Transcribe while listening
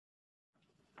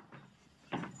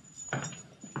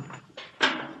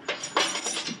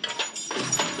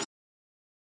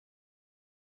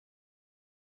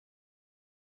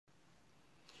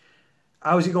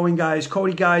How's it going, guys?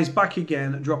 Cody, guys, back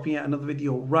again, dropping yet another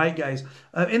video. Right, guys,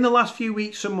 in the last few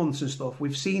weeks and months and stuff,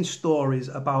 we've seen stories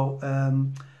about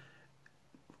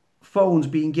phones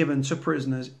being given to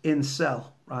prisoners in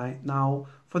cell. Right now,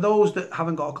 for those that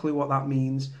haven't got a clue what that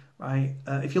means, right,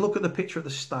 if you look at the picture at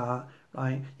the start,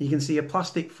 right, you can see a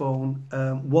plastic phone,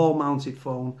 wall-mounted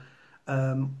phone,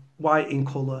 white in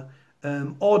colour.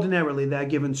 Ordinarily, they're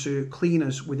given to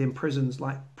cleaners within prisons,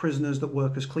 like prisoners that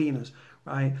work as cleaners,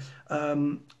 right?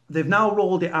 They've now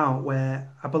rolled it out where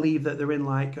I believe that they're in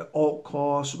like Oak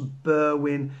Course,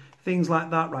 Berwyn, things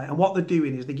like that, right? And what they're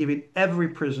doing is they're giving every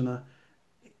prisoner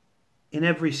in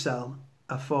every cell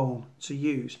a phone to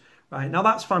use, right? Now,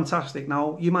 that's fantastic.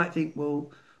 Now, you might think,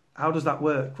 well, how does that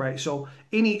work, right? So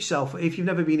in each cell, if you've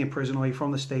never been in prison or you're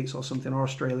from the States or something, or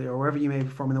Australia or wherever you may be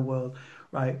from in the world,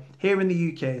 right? Here in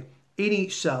the UK, in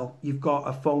each cell, you've got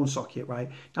a phone socket, right?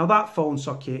 Now, that phone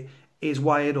socket is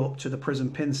wired up to the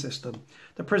prison PIN system.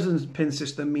 The prison PIN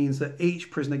system means that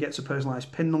each prisoner gets a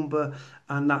personalised PIN number,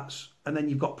 and then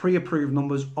you've got pre-approved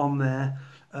numbers on there,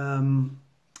 and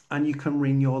you can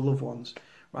ring your loved ones,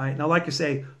 right? Now, like I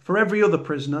say, for every other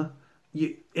prisoner,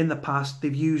 in the past,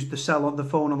 they've used the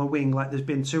phone on the wing, like there's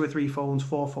been 2 or 3 phones,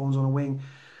 4 phones on a wing.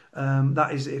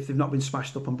 That is if they've not been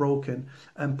smashed up and broken.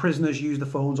 And prisoners use the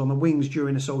phones on the wings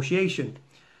during association.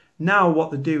 Now what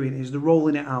they're doing is they're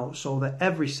rolling it out so that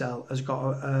every cell has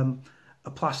got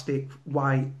a plastic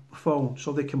white phone,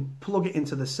 so they can plug it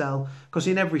into the cell. Because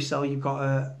in every cell you've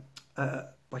got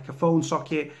like a phone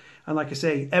socket, and like I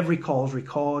say, every call's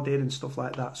recorded and stuff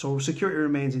like that. So security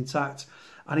remains intact,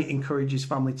 and it encourages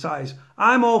family ties.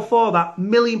 I'm all for that,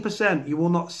 1,000,000%. You will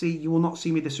not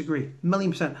see me disagree.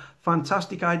 1,000,000%.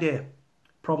 Fantastic idea.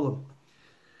 Problem.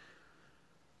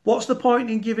 What's the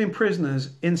point in giving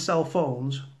prisoners in cell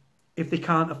phones if they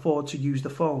can't afford to use the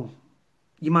phone?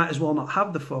 You might as well not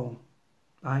have the phone,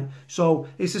 right? So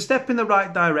it's a step in the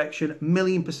right direction.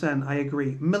 1,000,000%. I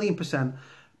agree. 1,000,000%.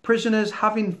 Prisoners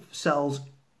having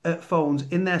phones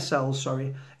in their cells,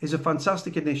 sorry, is a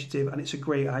fantastic initiative, and it's a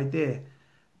great idea.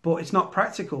 But it's not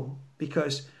practical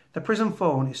because the prison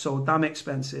phone is so damn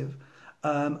expensive.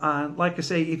 And like I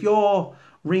say, if you're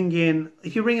ringing a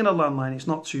landline, it's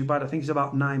not too bad. I think it's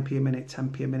about 9p a minute,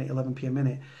 10p a minute, 11p a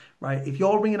minute, right? If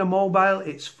you're ringing a mobile,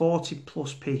 it's 40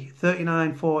 plus p,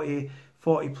 39, 40,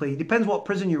 40p. Depends what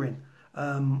prison you're in.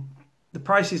 The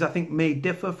prices, I think, may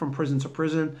differ from prison to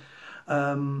prison.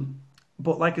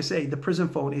 But like I say, the prison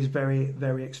phone is very,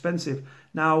 very expensive.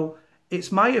 Now, it's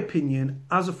my opinion,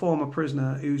 as a former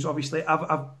prisoner who's obviously,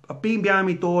 I've been behind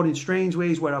my door in strange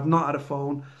ways where I've not had a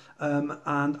phone, and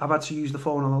I've had to use the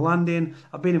phone on the landing.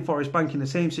 I've been in Forest Bank in the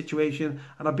same situation,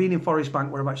 and I've been in Forest Bank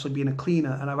where I've actually been a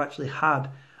cleaner and I've actually had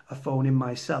a phone in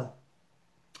my cell.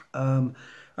 And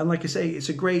like I say, it's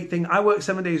a great thing. I work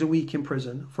 7 days a week in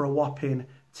prison for a whopping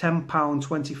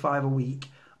 £10.25 a week,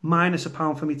 minus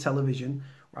 £1 for my television,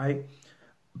 right?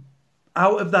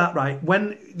 Out of that, right,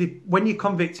 when you're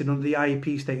convicted under the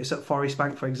IEP status at Forest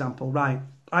Bank, for example, right,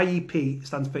 IEP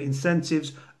stands for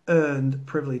Incentives Earned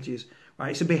Privileges, right?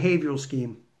 It's a behavioural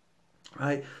scheme,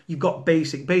 right? You've got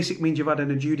basic. Basic means you've had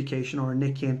an adjudication or a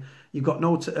nicking. You've got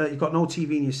no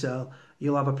TV in your cell.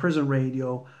 You'll have a prison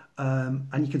radio,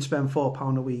 and you can spend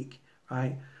 £4 a week,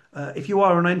 right? If you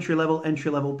are on entry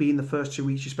level being the first 2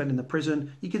 weeks you spend in the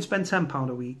prison, you can spend £10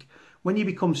 a week. When you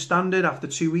become standard, after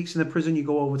 2 weeks in the prison, you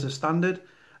go over to standard,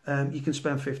 you can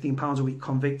spend £15 a week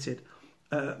convicted.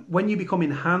 When you become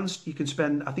enhanced, you can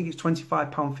spend, I think it's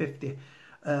 £25.50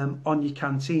 on your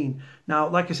canteen. Now,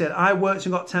 like I said, I worked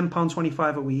and got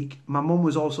 £10.25 a week. My mum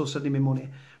was also sending me money,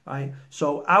 right?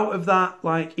 So out of that,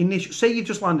 like, initial, say you've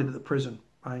just landed at the prison,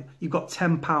 right? You've got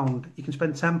 £10. You can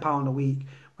spend £10 a week,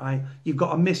 right? You've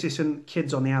got a missus and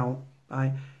kids on the out,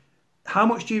 right? How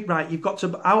much do you, right, you've got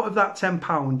to, out of that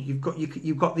 £10,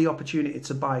 you've got the opportunity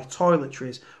to buy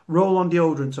toiletries, roll-on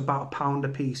deodorants about £1 a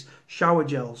piece, shower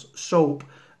gels, soap.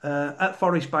 At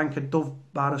Forest Bank, a Dove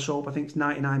bar of soap, I think it's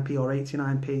 99p or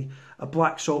 89p. A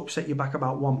black soap set you back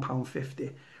about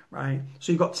 £1.50, right?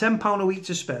 So you've got £10 a week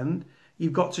to spend.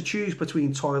 You've got to choose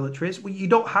between toiletries. Well, you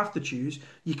don't have to choose.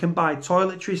 You can buy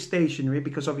toiletries stationery,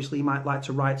 because obviously you might like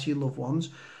to write to your loved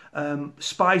ones.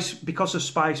 Spice, because of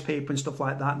spice paper and stuff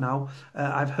like that now,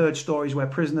 I've heard stories where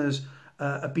prisoners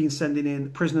have been sending in,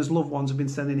 prisoners' loved ones have been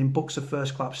sending in books of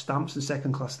first-class stamps and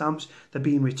second-class stamps. They're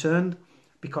being returned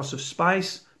because of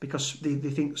spice, because they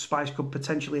think spice could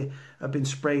potentially have been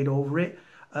sprayed over it.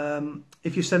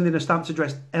 If you're sending a stamped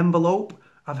addressed envelope,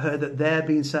 I've heard that they're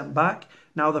being sent back.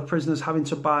 Now the prisoner's having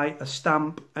to buy a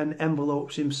stamp and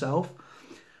envelopes himself.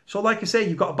 So like I say,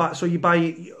 you've got to buy, so you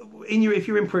buy, if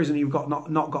you're in prison, you've got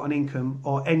not got an income,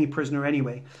 or any prisoner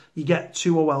anyway, you get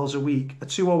 2 OLs a week.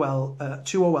 2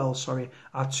 OLs, sorry,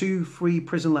 are 2 free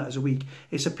prison letters a week.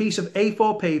 It's a piece of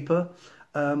A4 paper,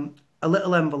 a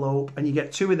little envelope, and you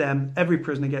get 2 of them. Every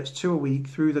prisoner gets 2 a week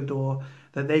through the door,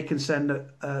 that they can send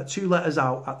 2 letters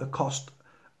out at the cost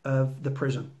of the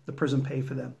prison. The prison pay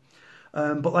for them.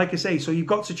 But like I say, so you've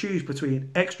got to choose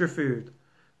between extra food,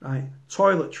 right,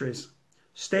 toiletries,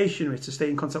 stationery to stay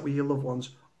in contact with your loved ones,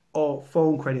 or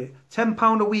phone credit.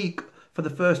 £10 a week for the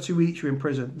first 2 weeks you're in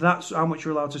prison. That's how much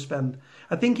you're allowed to spend.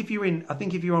 I think if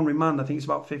you're on remand, I think it's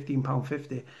about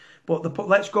 £15.50. But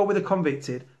let's go with the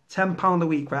convicted. £10 a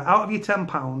week, right? Out of your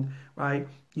 £10, right,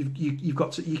 you've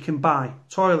got to, you can buy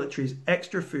toiletries,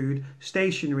 extra food,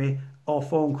 stationery, or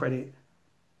phone credit.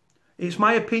 It's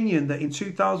my opinion that in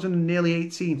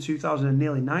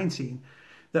 2019,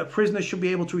 that prisoners should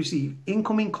be able to receive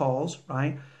incoming calls,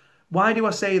 right? Why do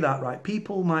I say that, right?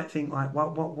 People might think, like,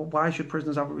 why should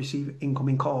prisoners have to receive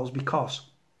incoming calls? Because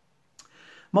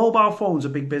mobile phones are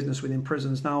big business within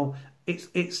prisons. Now,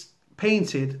 it's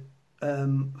painted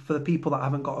for the people that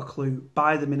haven't got a clue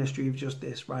by the Ministry of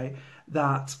Justice, right?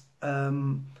 That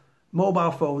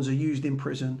mobile phones are used in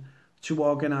prison to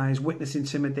organise witness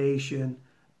intimidation,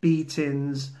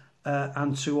 beatings,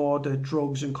 and to order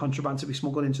drugs and contraband to be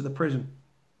smuggled into the prison.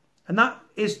 And that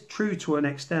is true to an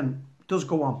extent. It does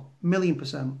go on,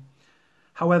 1,000,000%.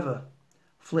 However,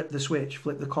 flip the switch,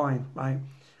 flip the coin, right?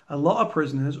 A lot of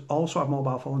prisoners also have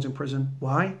mobile phones in prison.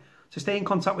 Why? To stay in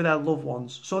contact with their loved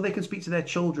ones, so they can speak to their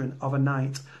children of a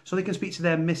night, so they can speak to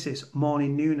their missus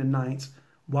morning, noon and night.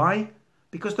 Why?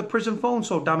 Because the prison phone's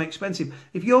so damn expensive.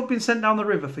 If you've been sent down the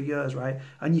river for years, right,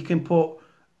 and you can put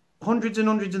hundreds and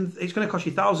hundreds, and it's going to cost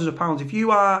you thousands of pounds. If you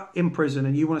are in prison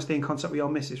and you want to stay in contact with your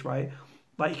missus, right,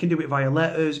 like you can do it via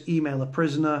letters, email a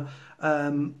prisoner.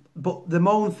 But the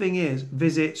main thing is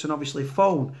visits and obviously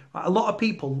phone. Right? A lot of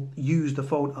people use the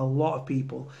phone, a lot of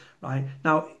people, right?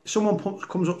 Now, someone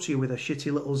comes up to you with a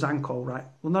shitty little Zanko, right?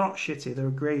 Well, they're not shitty, they're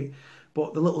great.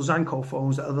 But the little Zanko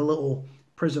phones that are the little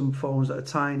prison phones that are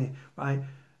tiny, right?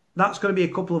 That's going to be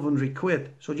a couple of £100.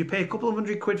 So do you pay a couple of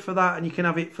 £100 for that and you can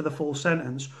have it for the full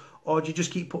sentence? Or do you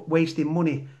just keep wasting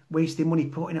money,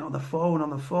 putting it on the phone?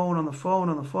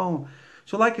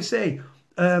 So like I say,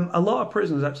 a lot of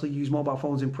prisoners actually use mobile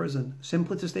phones in prison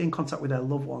simply to stay in contact with their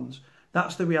loved ones.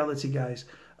 That's the reality, guys.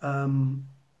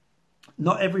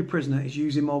 Not every prisoner is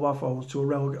using mobile phones to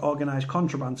organise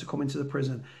contraband to come into the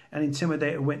prison and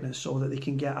intimidate a witness so that they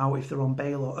can get out if they're on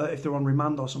bail or if they're on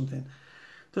remand or something.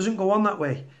 It doesn't go on that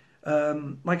way.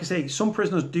 Like I say, some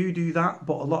prisoners do that,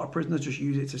 but a lot of prisoners just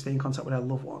use it to stay in contact with their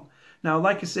loved one. Now,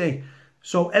 like I say,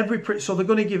 so they're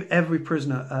going to give every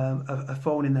prisoner a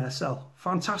phone in their cell.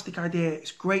 Fantastic idea.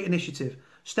 It's a great initiative.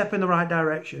 Step in the right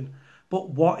direction. But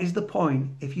what is the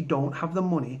point if you don't have the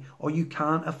money or you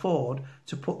can't afford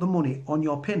to put the money on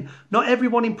your PIN? Not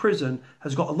everyone in prison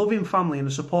has got a loving family and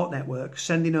a support network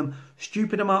sending them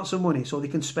stupid amounts of money so they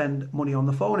can spend money on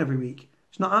the phone every week.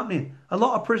 It's not happening. A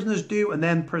lot of prisoners do, and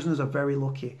then prisoners are very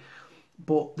lucky.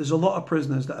 But there's a lot of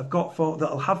prisoners that have got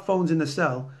that'll have phones in the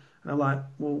cell, and I'm like,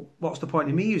 well, what's the point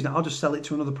in me using it? I'll just sell it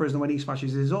to another prisoner when he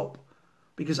smashes his up,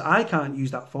 because I can't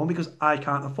use that phone because I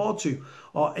can't afford to.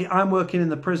 Or I'm working in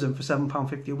the prison for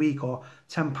 £7.50 a week, or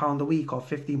 £10 a week, or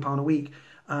 £15 a week,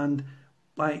 and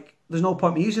like, there's no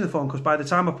point in me using the phone because by the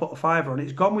time I put a fiver on it,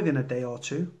 it's gone within a day or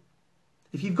two.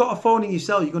 If you've got a phone in your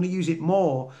cell, you're going to use it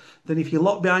more than if you're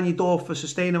locked behind your door for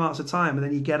sustained amounts of time and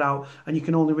then you get out and you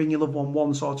can only ring your loved one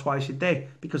once or twice a day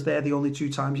because they're the only 2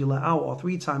 times you let out, or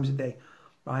 3 times a day,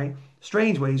 right?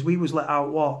 Strange ways, we was let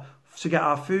out, what? To get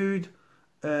our food,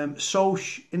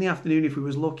 soch in the afternoon if we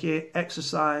was lucky,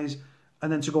 exercise,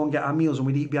 and then to go and get our meals, and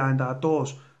we'd eat behind our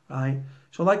doors, right?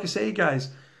 So like I say,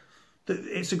 guys,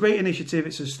 it's a great initiative.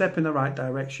 It's a step in the right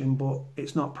direction, but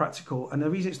it's not practical. And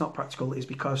the reason it's not practical is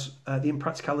because the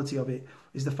impracticality of it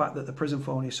is the fact that the prison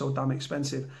phone is so damn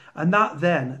expensive. And that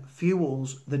then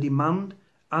fuels the demand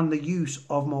and the use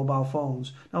of mobile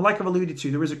phones. Now, like I've alluded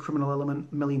to, there is a criminal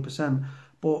element, 1,000,000%,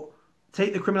 but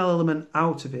take the criminal element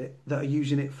out of it that are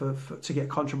using it to get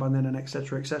contraband in and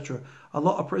etc, etc. A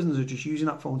lot of prisoners are just using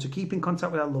that phone to keep in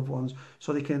contact with their loved ones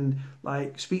so they can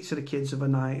like speak to the kids of a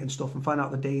night and stuff and find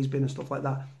out the day's been and stuff like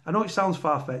that. I know it sounds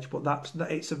far-fetched, but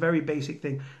it's a very basic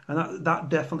thing, and that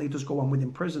definitely does go on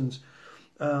within prisons.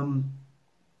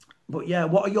 But yeah,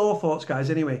 what are your thoughts, guys?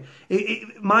 Anyway,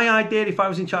 my idea, if I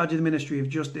was in charge of the Ministry of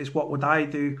Justice, what would I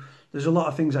do? There's a lot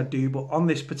of things I'd do, but on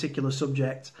this particular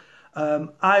subject,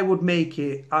 I would make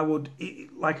it,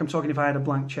 like I'm talking if I had a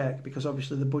blank check, because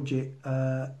obviously the budget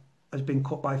has been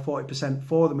cut by 40%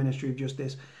 for the Ministry of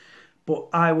Justice. but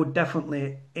I would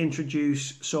definitely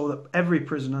introduce so that every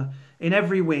prisoner in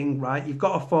every wing, right, you've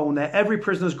got a phone there. Every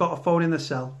prisoner's got a phone in the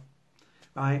cell,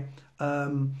 right?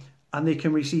 And they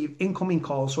can receive incoming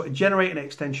calls. So it generate an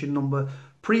extension number.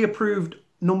 Pre-approved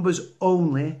numbers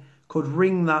only could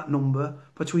ring that number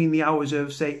between the hours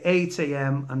of, say, 8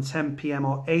 a.m. and 10 p.m.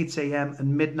 or 8 a.m.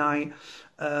 and midnight,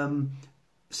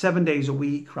 7 days a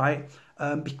week, right?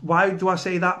 Why do I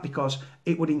say that? Because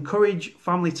it would encourage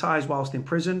family ties whilst in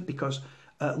prison, because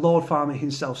Lord Farmer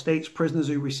himself states prisoners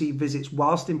who receive visits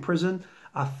whilst in prison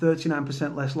are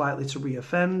 39% less likely to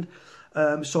reoffend.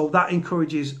 So that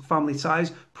encourages family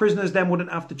ties. Prisoners then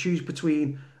wouldn't have to choose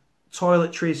between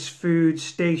toiletries, food,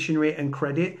 stationery and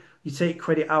credit. You take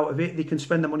credit out of it. They can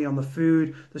spend the money on the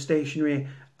food, the stationery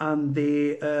and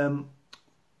the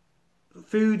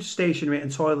food, stationery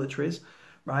and toiletries,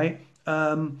 right?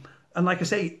 And like I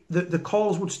say, the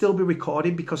calls would still be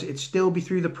recorded because it'd still be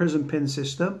through the prison PIN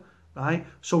system, right?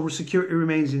 So security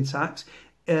remains intact.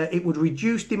 It would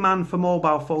reduce demand for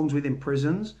mobile phones within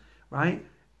prisons, right?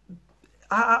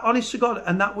 Honest to God,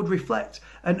 and that would reflect.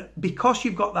 And because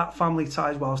you've got that family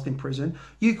ties whilst in prison,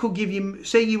 you could give you,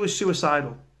 say you were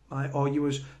suicidal, right? Or you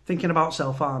was thinking about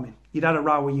self-harming. You'd had a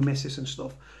row with your missus and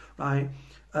stuff, right?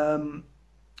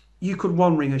 You could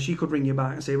one ring her, she could ring you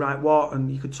back and say, right, what?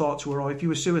 And you could talk to her. Or if you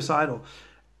were suicidal,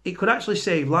 it could actually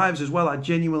save lives as well. I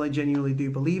genuinely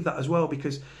do believe that as well,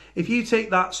 because if you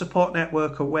take that support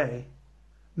network away,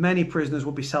 many prisoners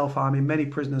will be self-harming, many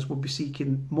prisoners will be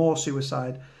seeking more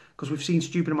suicide, because we've seen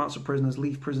stupid amounts of prisoners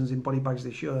leave prisons in body bags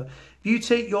this year. If you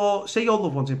take your, say your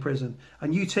loved ones in prison,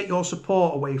 and you take your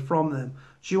support away from them,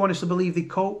 do you want us to believe they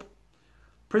cope?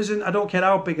 Prison, I don't care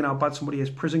how big and how bad somebody is,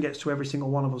 prison gets to every single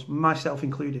one of us, myself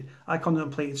included. I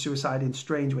contemplated suicide in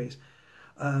strange ways.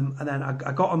 And then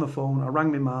I got on the phone, I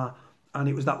rang my ma, and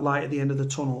it was that light at the end of the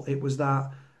tunnel. It was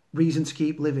that reason to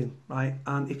keep living, right?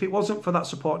 And if it wasn't for that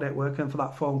support network and for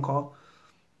that phone call,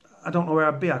 I don't know where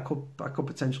I'd be. I could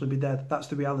potentially be dead. That's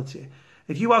the reality.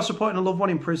 If you are supporting a loved one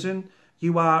in prison,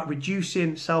 you are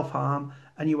reducing self-harm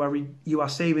and you are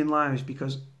saving lives,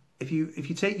 because if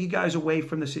you take you guys away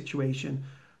from the situation,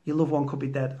 your loved one could be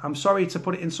dead. I'm sorry to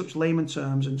put it in such layman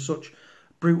terms and such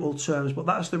brutal terms, but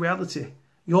that's the reality.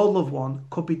 Your loved one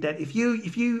could be dead. If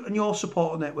you and your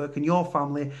support network and your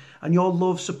family and your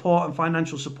love, support and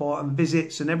financial support and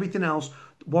visits and everything else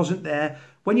wasn't there,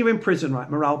 when you're in prison, right,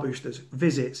 morale boosters,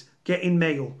 visits, getting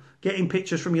mail, getting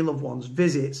pictures from your loved ones,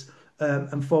 visits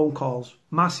and phone calls,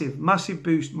 massive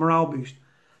boost, morale boost.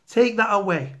 Take that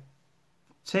away.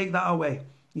 Take that away.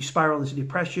 You spiral into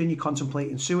depression, you're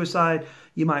contemplating suicide,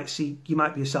 you might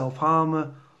be a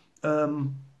self-harmer.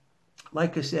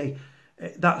 Like I say,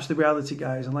 that's the reality,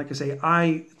 guys. And like I say,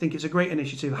 I think it's a great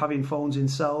initiative having phones in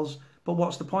cells, but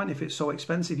what's the point if it's so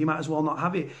expensive? You might as well not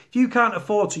have it. If you can't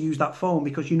afford to use that phone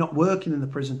because you're not working in the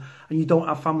prison and you don't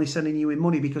have family sending you in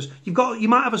money, because you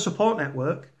might have a support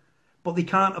network, but they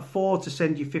can't afford to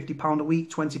send you £50 a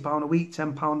week, £20 a week,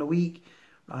 £10 a week,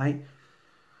 right?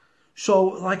 So,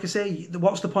 like I say,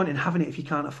 what's the point in having it if you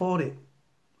can't afford it?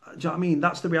 Do you know what I mean?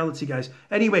 That's the reality, guys.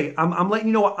 Anyway, I'm letting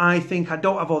you know what I think. I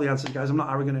don't have all the answers, guys. I'm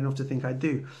not arrogant enough to think I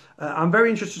do. I'm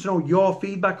very interested to know your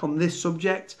feedback on this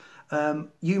subject.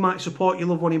 You might support your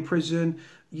loved one in prison.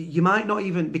 You might not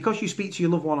even, because you speak to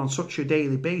your loved one on such a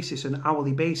daily basis, an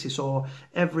hourly basis, or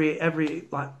every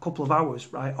like couple of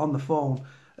hours, right, on the phone,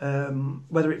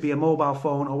 whether it be a mobile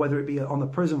phone or whether it be on the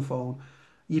prison phone,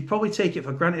 you'd probably take it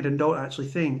for granted and don't actually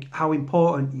think how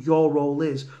important your role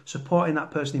is supporting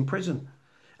that person in prison.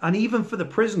 And even for the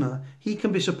prisoner, he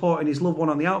can be supporting his loved one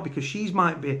on the out, because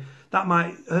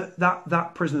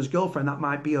that prisoner's girlfriend, that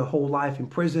might be her whole life in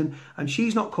prison, and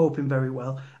she's not coping very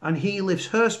well, and he lifts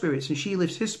her spirits and she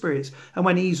lifts his spirits, and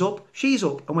when he's up, she's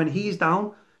up, and when he's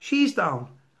down, she's down.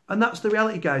 And that's the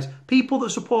reality, guys. People that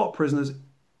support prisoners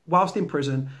whilst in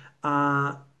prison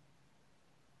are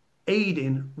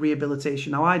aiding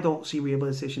rehabilitation. Now, I don't see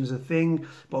rehabilitation as a thing,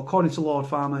 but according to Lord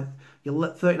Farmer, you're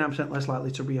 39% less likely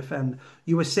to reoffend.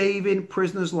 You are saving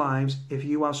prisoners' lives if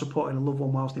you are supporting a loved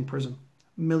one whilst in prison.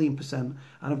 1,000,000%.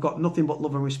 And I've got nothing but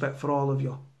love and respect for all of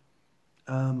you.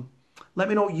 Let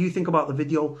me know what you think about the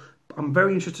video. I'm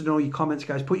very interested to know your comments,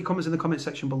 guys. Put your comments in the comment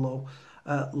section below.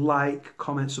 Like,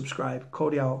 comment, subscribe.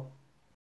 Cody out.